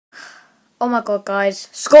Oh my god, guys.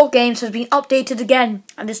 Scott Games has been updated again.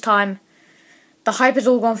 And this time, the hype is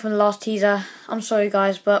all gone from the last teaser. I'm sorry,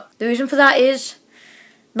 guys, but the reason for that is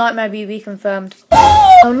Nightmare BB confirmed.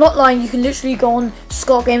 I'm not lying, you can literally go on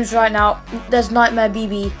Scott Games right now. There's Nightmare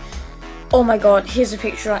BB. Oh my god, here's a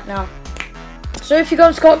picture right now. So if you go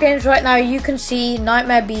on Scott Games right now, you can see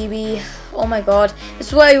Nightmare BB. Oh my god, this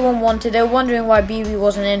is what everyone wanted. They were wondering why BB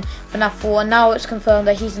wasn't in FNAF 4, and now it's confirmed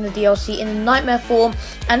that he's in the DLC in the Nightmare form.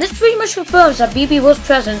 And this pretty much confirms that BB was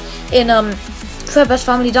present in Fredbear's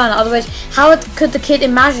Family Diner. Otherwise, how could the kid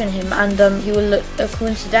imagine him and he will look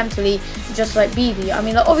coincidentally just like BB? I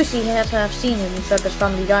mean, like, obviously he had to have seen him in Fredbear's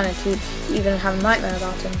Family Diner to even have a nightmare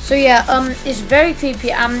about him. So yeah, it's very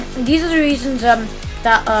creepy. These are the reasons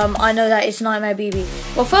that I know that it's Nightmare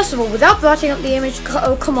BB. Well, first of all, without brightening up the image,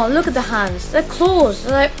 oh come on, look at the hands. They're claws.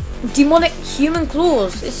 They're like demonic human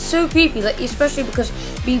claws. It's so creepy, like especially because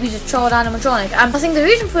BB's a child animatronic. And I think the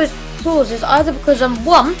reason for his claws is either because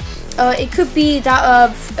one, it could be that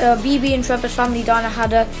BB in Fredbear's Family Diner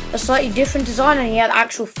had a slightly different design and he had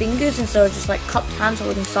actual fingers instead of just like cupped hands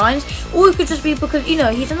holding signs, or it could just be because, you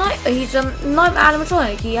know, he's a nightmare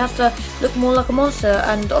animatronic. He has to look more like a monster,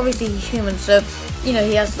 and obviously he's human, so you know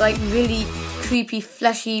he has like really creepy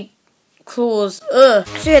fleshy claws. Ugh.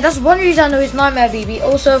 So yeah, that's one reason I know it's Nightmare BB.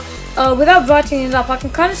 Also, without brightening it up, I can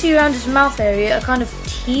kind of see around his mouth area a kind of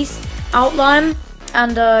teeth outline.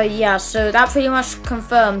 And yeah, so that pretty much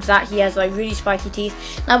confirms that he has like really spiky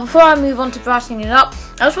teeth. Now, before I move on to brightening it up,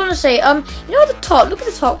 I just want to say, you know, at the top, look at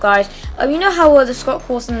the top, guys. You know how the Scott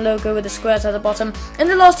Cawthon logo with the squares at the bottom? In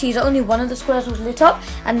the last teaser, only one of the squares was lit up,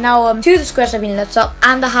 and now two of the squares have been lit up,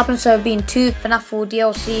 and there happens to have been two FNAF 4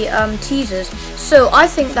 DLC teasers. So I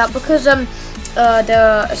think that because there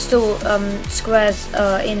are still squares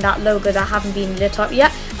in that logo that haven't been lit up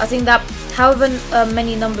yet, I think that however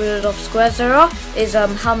many numbers of squares there are is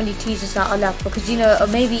how many teasers that are left, because you know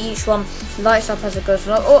maybe each one lights up as it goes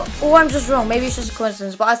along, or I'm just wrong, maybe it's just a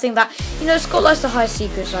coincidence, but I think that, you know, Scott likes to hide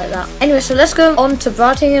secrets like that. Anyway, so let's go on to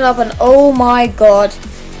brightening it up, and oh my god,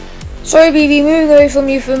 sorry BB, moving away from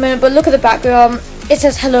you for a minute, but look at the background. It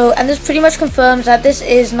says hello, and this pretty much confirms that this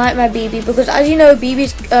is Nightmare BB, because as you know,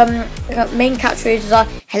 BB's main catchphrases are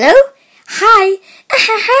hello, hi,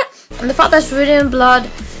 and the fact that it's written in blood,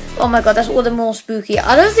 oh my god, that's all the more spooky.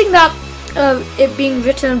 I don't think that it being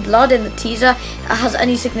written in blood in the teaser has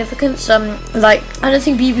any significance. Like, I don't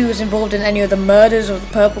think BB was involved in any of the murders of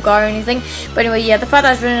the purple guy or anything. But anyway, yeah, the fact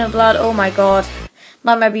that it's written in blood, oh my god.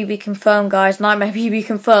 Nightmare BB confirmed, guys. Nightmare BB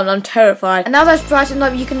confirmed. I'm terrified. And now that it's brightened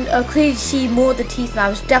up, you can clearly see more of the teeth now.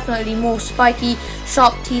 It's definitely more spiky,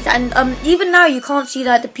 sharp teeth. And even now, you can't see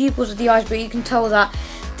like the pupils of the eyes, but you can tell that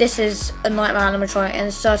this is a Nightmare animatronic, and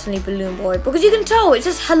it's certainly Balloon Boy, because you can tell it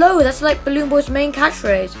says hello. That's like Balloon Boy's main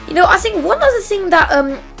catchphrase. You know, I think one other thing that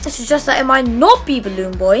suggests that it might not be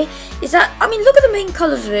Balloon Boy is that, I mean, look at the main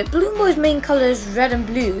colors of it. Balloon Boy's main color is red and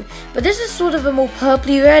blue, but this is sort of a more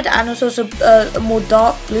purpley red, and it's also a more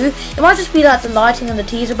dark blue. It might just be like the lighting on the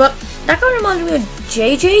teaser, but that kind of reminds me of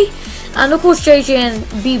JJ. And of course, JJ and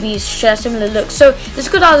BB's share similar looks. So this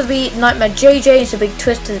could either be Nightmare JJ, it's a big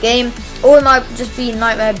twist to the game, or it might just be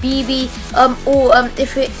Nightmare BB. Or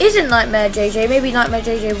if it isn't Nightmare JJ, maybe Nightmare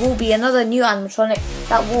JJ will be another new animatronic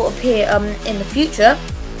that will appear in the future.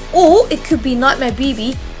 Or it could be Nightmare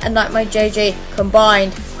BB and Nightmare JJ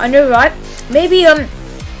combined. I know, right? Maybe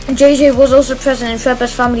JJ was also present in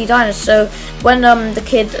Fredbear's Family Diner. So when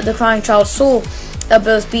the crying child saw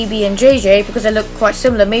both BB and JJ, because they look quite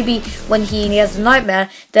similar, maybe when he has a nightmare,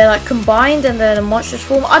 they're like combined and they're in a monstrous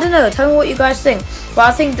form. I don't know, tell me what you guys think. But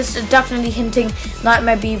I think this is definitely hinting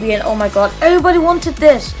Nightmare BB, and oh my god, everybody wanted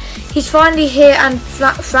this. He's finally here, and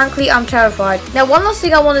frankly, I'm terrified. Now, one last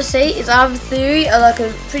thing I want to say is I have a theory, like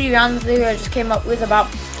a pretty random theory I just came up with about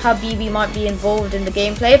how BB might be involved in the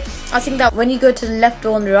gameplay. I think that when you go to the left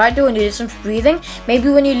door and the right door and you listen for breathing, maybe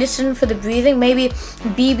when you listen for the breathing, maybe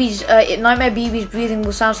Nightmare BB's breathing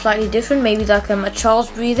will sound slightly different. Maybe like a child's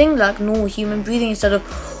breathing, like normal human breathing instead of.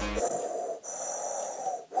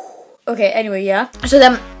 Okay, anyway, yeah. So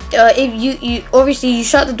then, if you obviously you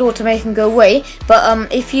shut the door to make him go away,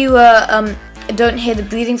 but if you don't hear the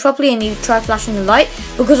breathing properly and you try flashing the light,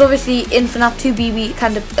 because obviously in FNAF 2 BB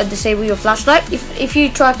can disable your flashlight. If you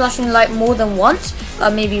try flashing the light more than once,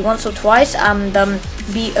 maybe once or twice, and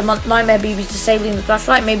Nightmare BB's disabling the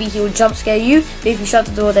flashlight, maybe he will jump scare you, but if you shut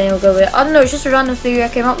the door then he'll go away. I don't know, it's just a random theory I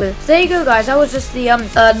came up with. So there you go, guys, that was just the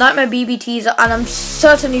Nightmare BB teaser, and I'm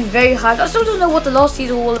certainly very hyped. I still don't know what the last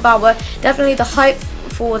teaser was all about, but definitely the hype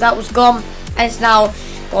for that was gone, and it's now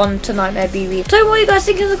on to Nightmare BB. Tell me what you guys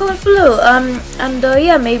think in the comments below.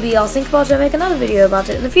 Yeah, maybe I'll think about it and make another video about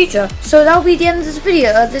it in the future. So that'll be the end of this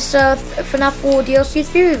video, this FNAF 4 DLC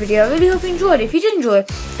theory video. I really hope you enjoyed. If you did enjoy,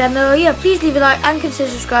 then yeah, please leave a like and consider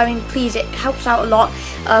subscribing. Please, it helps out a lot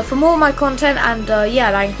for more of my content. And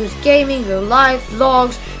yeah, that includes gaming, real life,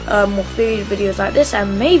 vlogs, more theory videos like this,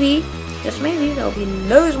 and maybe, just maybe, there'll be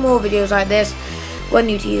loads more videos like this when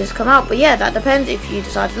new teasers come out. But yeah, that depends if you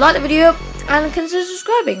decide to like the video and consider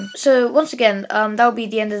subscribing. So once again, that'll be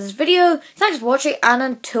the end of this video. Thanks for watching, and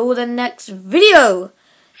until the next video,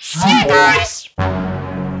 see you guys!